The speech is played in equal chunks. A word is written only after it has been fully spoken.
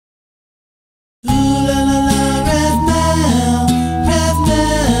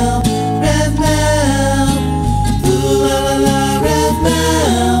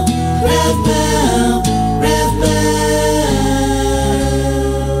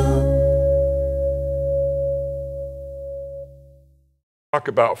talk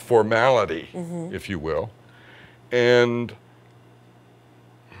about formality, if you will. And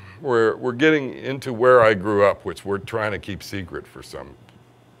we're getting into where I grew up, which we're trying to keep secret for some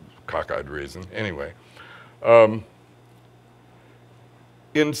cockeyed reason. Anyway,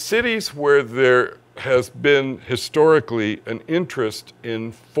 in cities where there has been historically an interest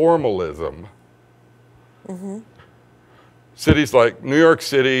in formalism, cities like New York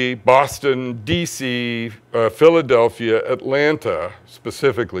City, Boston, DC, Philadelphia, Atlanta,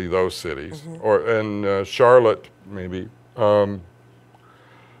 specifically those cities, and Charlotte maybe.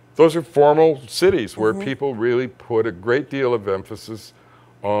 Those are formal cities where people really put a great deal of emphasis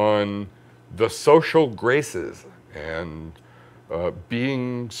on the social graces and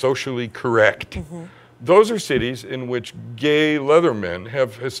being socially correct. Those are cities in which gay leathermen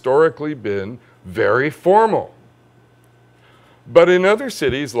have historically been very formal. But in other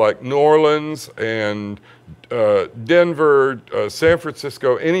cities like New Orleans and Denver, San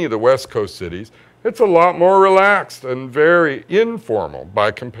Francisco, any of the West Coast cities, it's a lot more relaxed and very informal by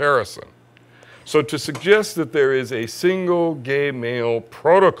comparison. So to suggest that there is a single gay male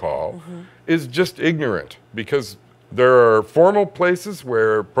protocol is just ignorant, because there are formal places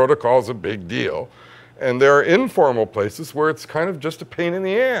where protocol is a big deal, and there are informal places where it's kind of just a pain in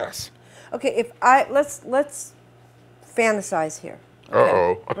the ass. Okay, let's fantasize here. Okay?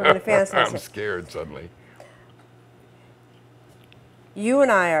 Uh-oh. We're going to fantasize I'm scared suddenly. You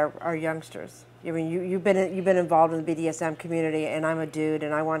and I are youngsters. I mean, you've been involved in the BDSM community, and I'm a dude,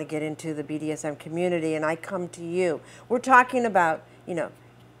 and I want to get into the BDSM community, and I come to you. We're talking about,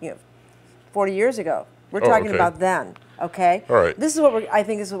 40 years ago. We're talking about then, okay? All right. This is what I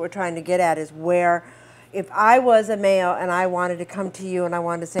think is what we're trying to get at, is where if I was a male and I wanted to come to you and I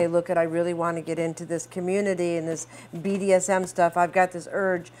wanted to say, look, I really want to get into this community and this BDSM stuff, I've got this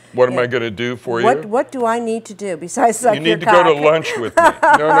urge. What am I going to do for you? What do I need to do besides suck your You need to cock? go to lunch with me.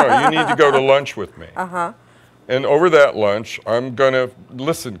 No, you need to go to lunch with me. And over that lunch, I'm going to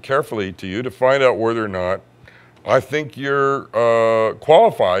listen carefully to you to find out whether or not I think you're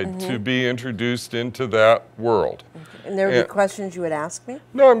qualified to be introduced into that world. And there would be questions you would ask me?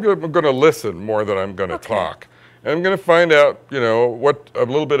 No, I'm going to listen more than I'm going to talk. And I'm going to find out, a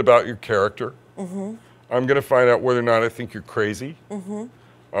little bit about your character. I'm going to find out whether or not I think you're crazy. I'm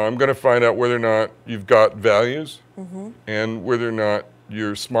going to find out whether or not you've got values, and whether or not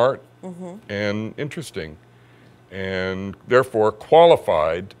you're smart and interesting, and therefore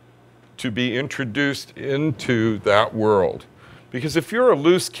qualified to be introduced into that world. Because if you're a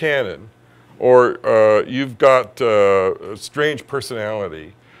loose cannon, or you've got a strange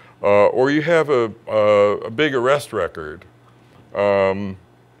personality, or you have a big arrest record, or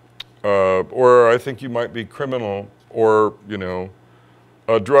I think you might be criminal, or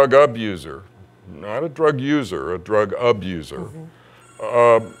a drug abuser, not a drug user, a drug abuser,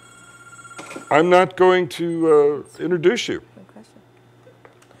 I'm not going to introduce you.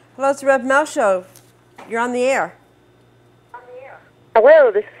 Hello, it's Rev Mel Show. You're on the air.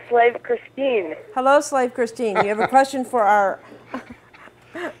 Hello, this is Slave Christine. Hello, Slave Christine. You have a question for our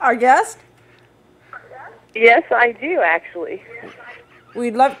guest? Yes, I do, actually.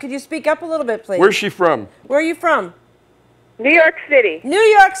 Could you speak up a little bit, please? Where's she from? Where are you from? New York City. New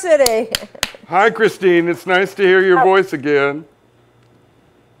York City. Hi, Christine. It's nice to hear your voice again.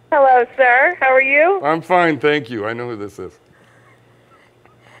 Hello, sir. How are you? I'm fine, thank you. I know who this is.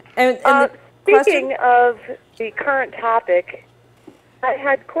 And speaking of the current topic, I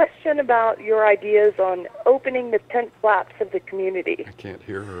had a question about your ideas on opening the tent flaps of the community. I can't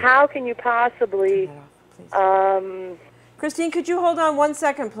hear her. How can you possibly... Christine, could you hold on 1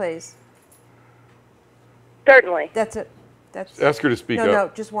 second, please? Certainly. That's it. Ask her to speak up.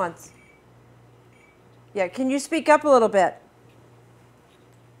 No, just once. Yeah, can you speak up a little bit?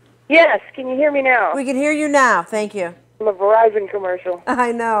 Yes, can you hear me now? We can hear you now, thank you. From a Verizon commercial.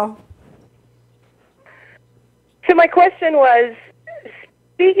 I know. So my question was,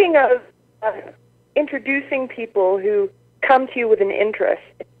 speaking of introducing people who come to you with an interest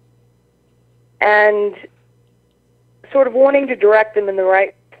and sort of wanting to direct them in the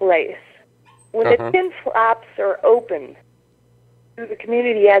right place, when the tent flaps are open to the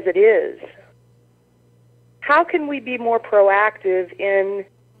community as it is, how can we be more proactive in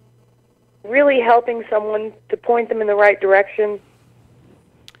really helping someone to point them in the right direction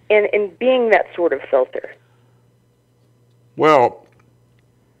and in being that sort of filter? Well,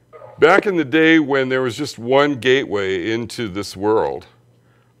 back in the day when there was just one gateway into this world,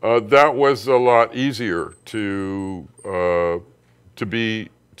 that was a lot easier to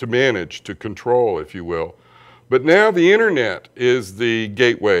manage, to control, if you will. But now the internet is the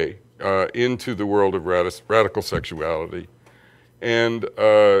gateway into the world of radical sexuality. And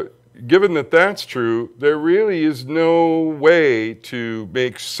given that that's true, there really is no way to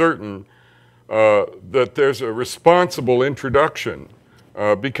make certain that there's a responsible introduction,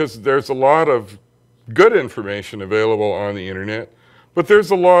 because there's a lot of good information available on the internet, but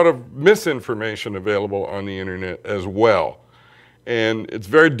there's a lot of misinformation available on the internet as well. And it's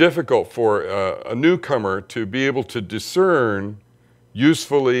very difficult for a newcomer to be able to discern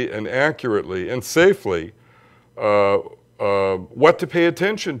usefully and accurately and safely what to pay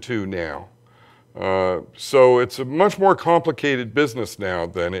attention to now. So it's a much more complicated business now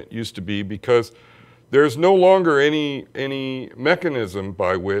than it used to be, because there's no longer any mechanism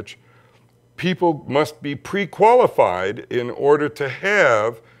by which people must be pre-qualified in order to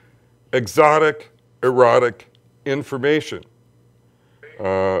have exotic, erotic information,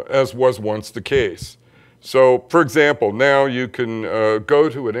 as was once the case. So, for example, now you can go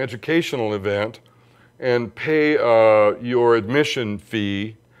to an educational event and pay your admission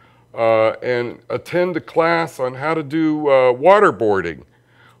fee and attend a class on how to do waterboarding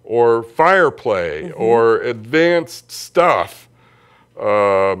or fire play or advanced stuff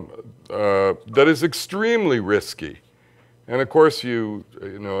that is extremely risky. And of course, you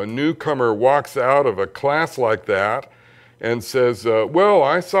know, a newcomer walks out of a class like that and says, well,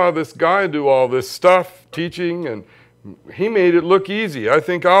 I saw this guy do all this stuff teaching and he made it look easy. I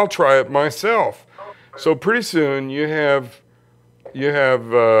think I'll try it myself. So pretty soon you have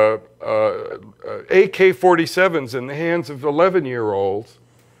AK-47s in the hands of 11-year-olds,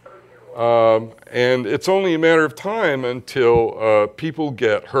 and it's only a matter of time until people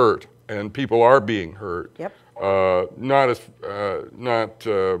get hurt, and people are being hurt. Yep. Not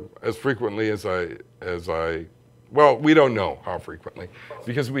as frequently as I. Well, we don't know how frequently,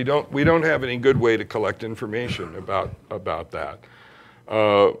 because we don't have any good way to collect information about that.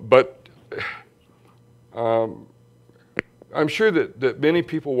 But I'm sure that many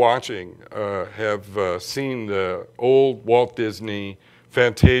people watching have seen the old Walt Disney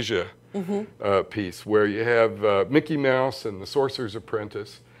Fantasia piece, where you have Mickey Mouse and the Sorcerer's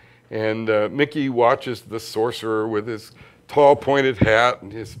Apprentice, and Mickey watches the sorcerer with his tall pointed hat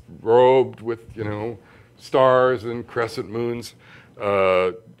and his robe with, you know, stars and crescent moons,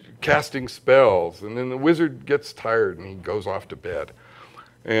 casting spells, and then the wizard gets tired and he goes off to bed.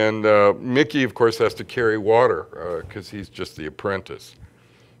 And Mickey, of course, has to carry water because he's just the apprentice.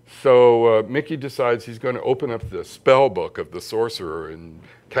 So Mickey decides he's going to open up the spell book of the sorcerer and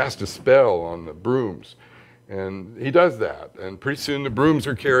cast a spell on the brooms. And he does that, and pretty soon the brooms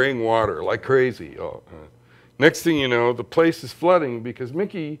are carrying water like crazy. Next thing you know, the place is flooding because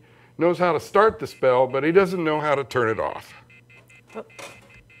Mickey knows how to start the spell, but he doesn't know how to turn it off. Oh.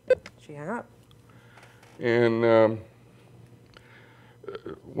 She hung up. And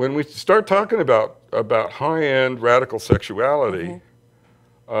when we start talking about high-end radical sexuality,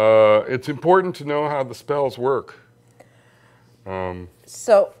 it's important to know how the spells work.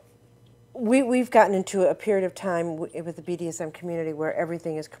 So we've gotten into a period of time with the BDSM community where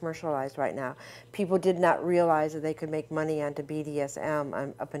everything is commercialized right now. People did not realize that they could make money onto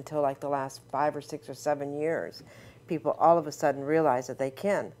BDSM up until like the last 5 or 6 or 7 years. People all of a sudden realize that they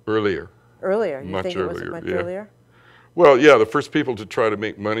can. Earlier. Earlier? You Much think earlier, it was much yeah. earlier? Well, yeah, the first people to try to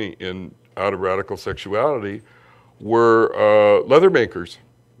make money out of radical sexuality were leather makers,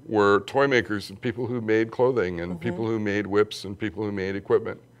 were toy makers, and people who made clothing, and people who made whips, and people who made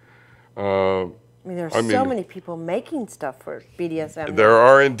equipment. I mean, there are so many people making stuff for BDSM. There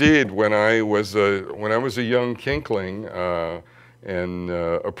are indeed. When I was a young kinkling and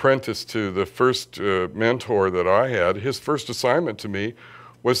apprentice to the first mentor that I had, his first assignment to me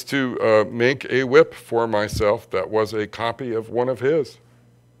was to make a whip for myself that was a copy of one of his,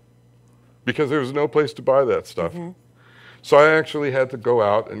 because there was no place to buy that stuff. So I actually had to go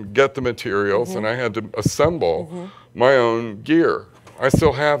out and get the materials, and I had to assemble my own gear. I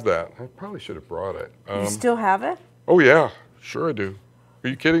still have that. I probably should have brought it. You still have it? Oh yeah, sure I do. Are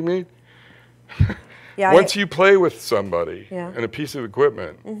you kidding me? Yeah. Once you play with somebody and a piece of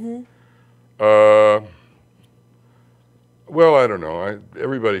equipment, well, I don't know.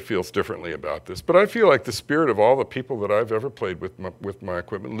 Everybody feels differently about this, but I feel like the spirit of all the people that I've ever played with my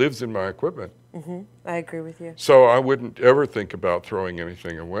equipment lives in my equipment. I agree with you. So I wouldn't ever think about throwing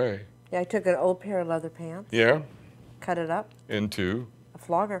anything away. Yeah, I took an old pair of leather pants. Yeah. Cut it up. Into a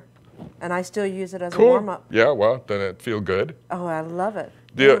flogger, and I still use it as cool. a warm-up. Yeah, well, then it'd feel good. Oh, I love it.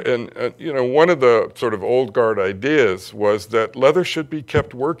 And you know, one of the sort of old guard ideas was that leather should be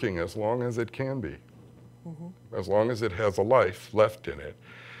kept working as long as it can be. As long as it has a life left in it,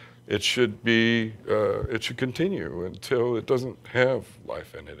 it should continue until it doesn't have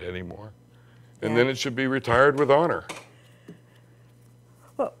life in it anymore, and then it should be retired with honor.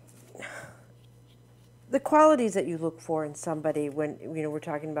 the qualities that you look for in somebody when, you know, we're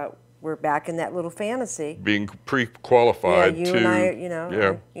talking about, we're back in that little fantasy. Being pre-qualified you to, and I, you know,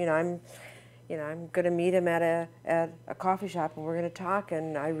 yeah. I'm going to meet him at a coffee shop and we're going to talk,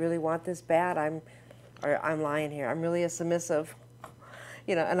 and I really want this bad. I'm lying here. I'm really a submissive,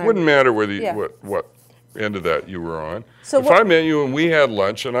 you know. And Wouldn't matter whether yeah. what end of that you were on. So if I met you and we had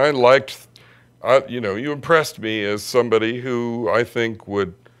lunch and I liked, you know, you impressed me as somebody who I think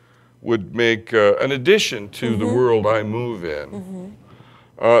would make an addition to the world I move in.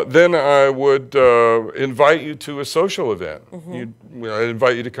 Then I would invite you to a social event. I'd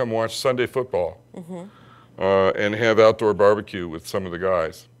invite you to come watch Sunday football and have outdoor barbecue with some of the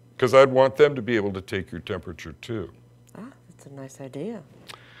guys, because I'd want them to be able to take your temperature too. Ah, that's a nice idea.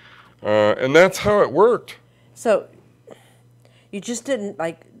 And that's how it worked. So you just didn't,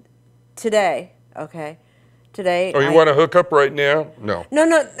 like, today, okay? Today. Oh, you want to hook up right now? No.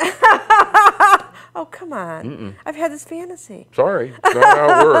 No. Oh, come on. I've had this fantasy. Sorry, it's not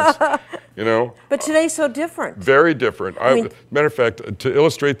how it works, you know. But today's so different. Very different. Matter of fact, to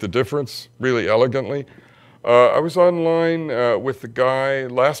illustrate the difference really elegantly, I was online with the guy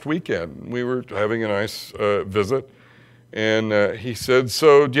last weekend. We were having a nice visit, and he said,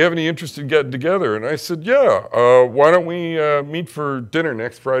 "So, do you have any interest in getting together?" And I said, "Yeah. Why don't we meet for dinner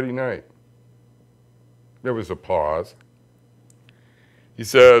next Friday night?" There was a pause. He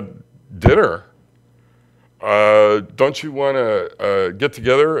said, "Dinner? Don't you want to get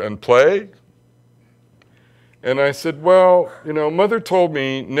together and play?" And I said, "Well, you know, Mother told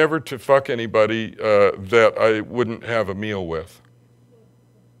me never to fuck anybody that I wouldn't have a meal with."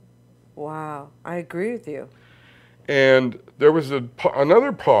 Wow, I agree with you. And there was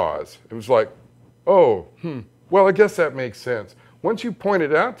another pause. It was like, "Oh, well, I guess that makes sense." Once you point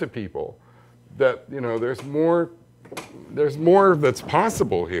it out to people that, you know, there's more that's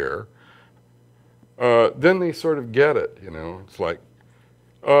possible here, then they sort of get it, you know. It's like,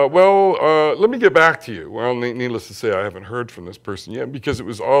 let me get back to you. Well, needless to say, I haven't heard from this person yet, because it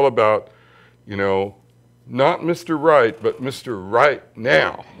was all about, you know, not Mr. Right, but Mr. Right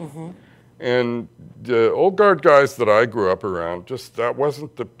now. And the old guard guys that I grew up around, just that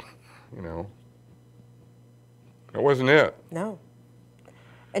wasn't the, you know, that wasn't it. No.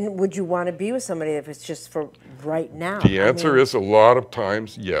 And would you want to be with somebody if it's just for right now? The answer is a lot of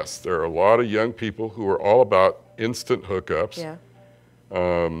times, yes. There are a lot of young people who are all about instant hookups. Yeah.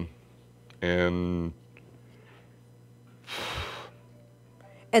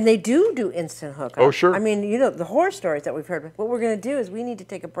 And they do instant hookups. Oh, sure. I mean, you know, the horror stories that we've heard. What we're going to do is we need to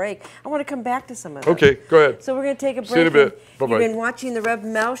take a break. I want to come back to some of them. Okay, go ahead. So we're going to take a break. See you in a bit. Bye-bye. You've been watching the Rev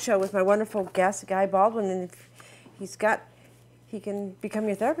Mel Show with my wonderful guest, Guy Baldwin, and he can become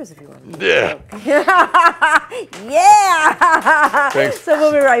your therapist if you want. Yeah. Yeah. Thanks. So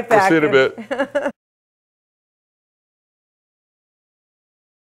we'll be right back. We'll see you in a bit.